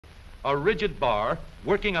a rigid bar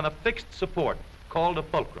working on a fixed support called a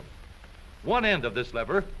fulcrum. One end of this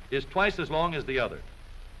lever is twice as long as the other.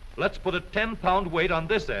 Let's put a 10-pound weight on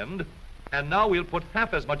this end, and now we'll put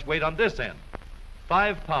half as much weight on this end.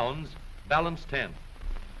 5 pounds, balance 10.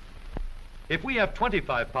 If we have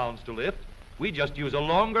 25 pounds to lift, we just use a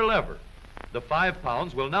longer lever. The 5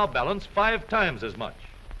 pounds will now balance 5 times as much.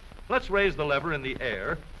 Let's raise the lever in the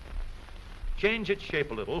air, change its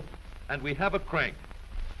shape a little, and we have a crank.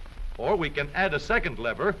 Or we can add a second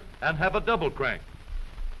lever and have a double crank.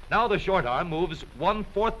 Now the short arm moves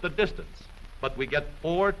 1/4 the distance, but we get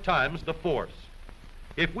 4 times the force.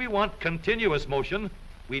 If we want continuous motion,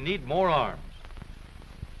 we need more arms.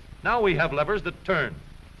 Now we have levers that turn.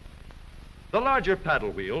 The larger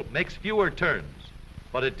paddle wheel makes fewer turns,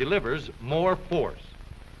 but it delivers more force.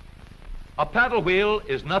 A paddle wheel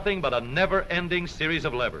is nothing but a never-ending series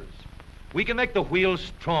of levers. We can make the wheels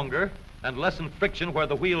stronger and lessen friction where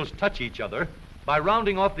the wheels touch each other by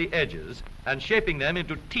rounding off the edges and shaping them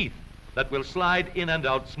into teeth that will slide in and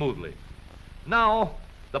out smoothly. Now,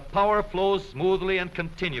 the power flows smoothly and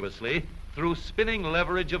continuously through spinning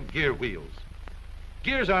leverage of gear wheels.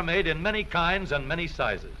 Gears are made in many kinds and many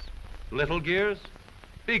sizes. Little gears,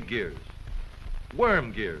 big gears,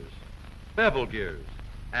 worm gears, bevel gears,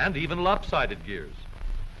 and even lopsided gears.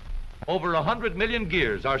 Over 100 million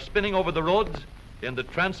gears are spinning over the roads in the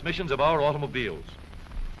transmissions of our automobiles.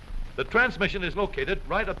 The transmission is located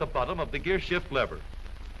right at the bottom of the gear shift lever.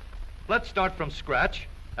 Let's start from scratch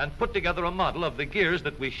and put together a model of the gears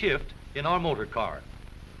that we shift in our motor car.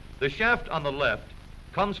 The shaft on the left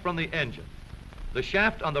comes from the engine. The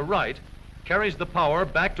shaft on the right carries the power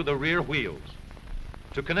back to the rear wheels.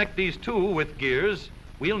 To connect these two with gears,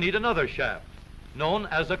 we'll need another shaft, known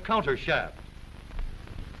as a counter shaft.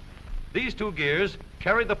 These two gears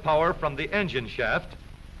carry the power from the engine shaft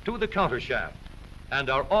to the counter shaft and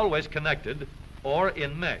are always connected or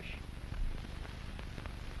in mesh.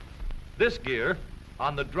 This gear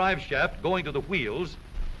on the drive shaft going to the wheels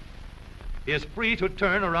is free to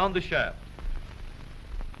turn around the shaft.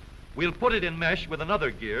 We'll put it in mesh with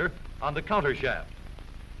another gear on the counter shaft.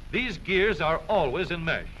 These gears are always in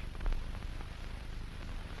mesh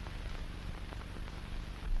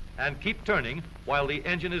and keep turning while the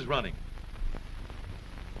engine is running.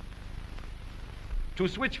 To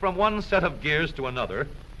switch from one set of gears to another,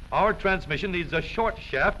 our transmission needs a short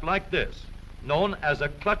shaft like this, known as a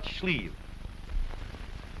clutch sleeve.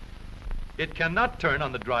 It cannot turn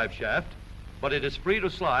on the drive shaft, but it is free to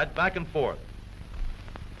slide back and forth.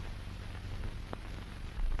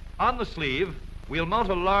 On the sleeve, we'll mount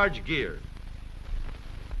a large gear,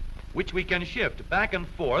 which we can shift back and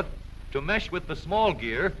forth to mesh with the small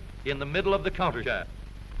gear in the middle of the counter shaft.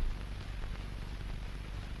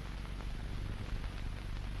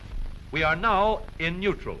 We are now in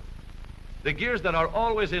neutral. The gears that are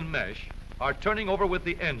always in mesh are turning over with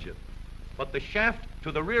the engine, but the shaft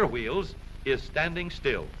to the rear wheels is standing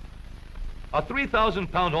still. A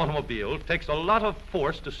 3,000-pound automobile takes a lot of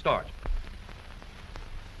force to start.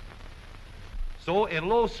 So in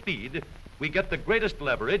low speed, we get the greatest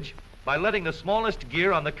leverage by letting the smallest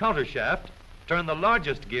gear on the counter shaft turn the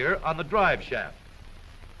largest gear on the drive shaft.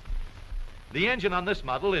 The engine on this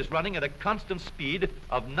model is running at a constant speed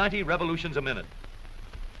of 90 revolutions a minute.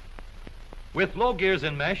 With low gears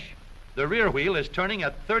in mesh, the rear wheel is turning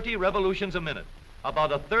at 30 revolutions a minute,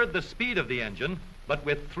 about a third the speed of the engine, but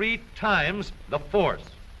with 3 times the force.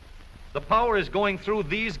 The power is going through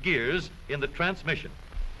these gears in the transmission.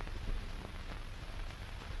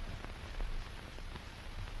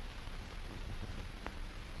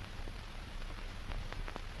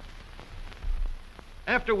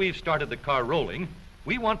 After we've started the car rolling,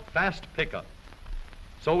 we want fast pickup.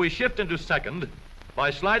 So we shift into second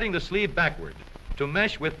by sliding the sleeve backward to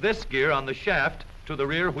mesh with this gear on the shaft to the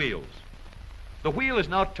rear wheels. The wheel is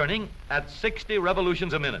now turning at 60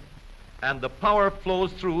 revolutions a minute, and the power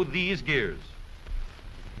flows through these gears.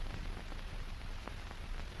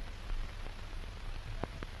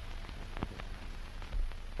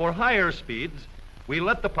 For higher speeds, we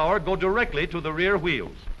let the power go directly to the rear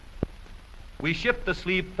wheels. We shift the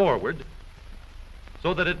sleeve forward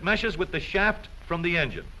so that it meshes with the shaft from the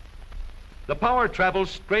engine. The power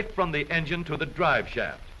travels straight from the engine to the drive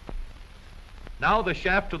shaft. Now the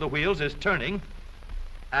shaft to the wheels is turning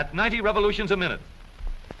at 90 revolutions a minute,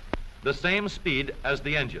 the same speed as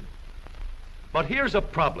the engine. But here's a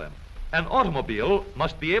problem. An automobile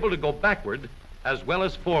must be able to go backward as well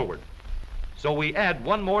as forward. So we add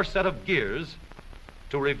one more set of gears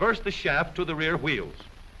to reverse the shaft to the rear wheels.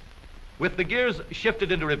 With the gears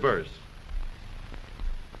shifted into reverse,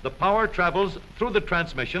 the power travels through the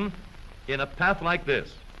transmission in a path like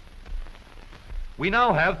this. We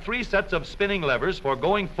now have 3 sets of spinning levers for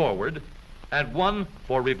going forward and 1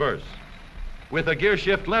 for reverse. With a gear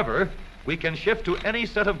shift lever, we can shift to any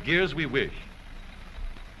set of gears we wish.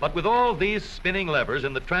 But with all these spinning levers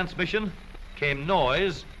in the transmission came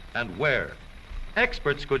noise and wear.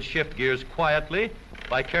 Experts could shift gears quietly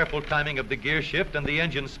by careful timing of the gear shift and the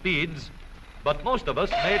engine speeds, but most of us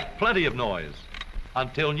made plenty of noise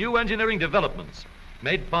until new engineering developments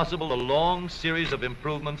made possible a long series of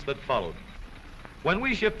improvements that followed. When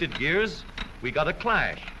we shifted gears, we got a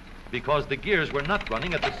clash because the gears were not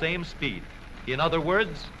running at the same speed. In other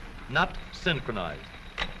words, not synchronized.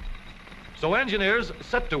 So engineers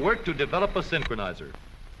set to work to develop a synchronizer.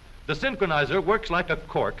 The synchronizer works like a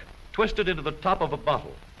cork twisted into the top of a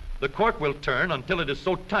bottle. The cork will turn until it is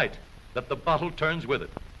so tight that the bottle turns with it.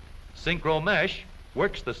 Synchro mesh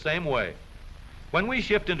works the same way. When we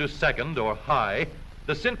shift into second or high,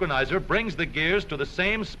 the synchronizer brings the gears to the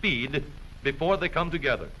same speed before they come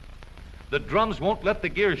together. The drums won't let the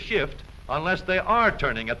gears shift unless they are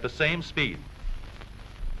turning at the same speed.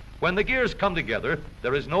 When the gears come together,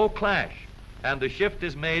 there is no clash, and the shift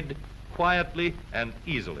is made quietly and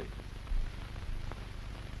easily.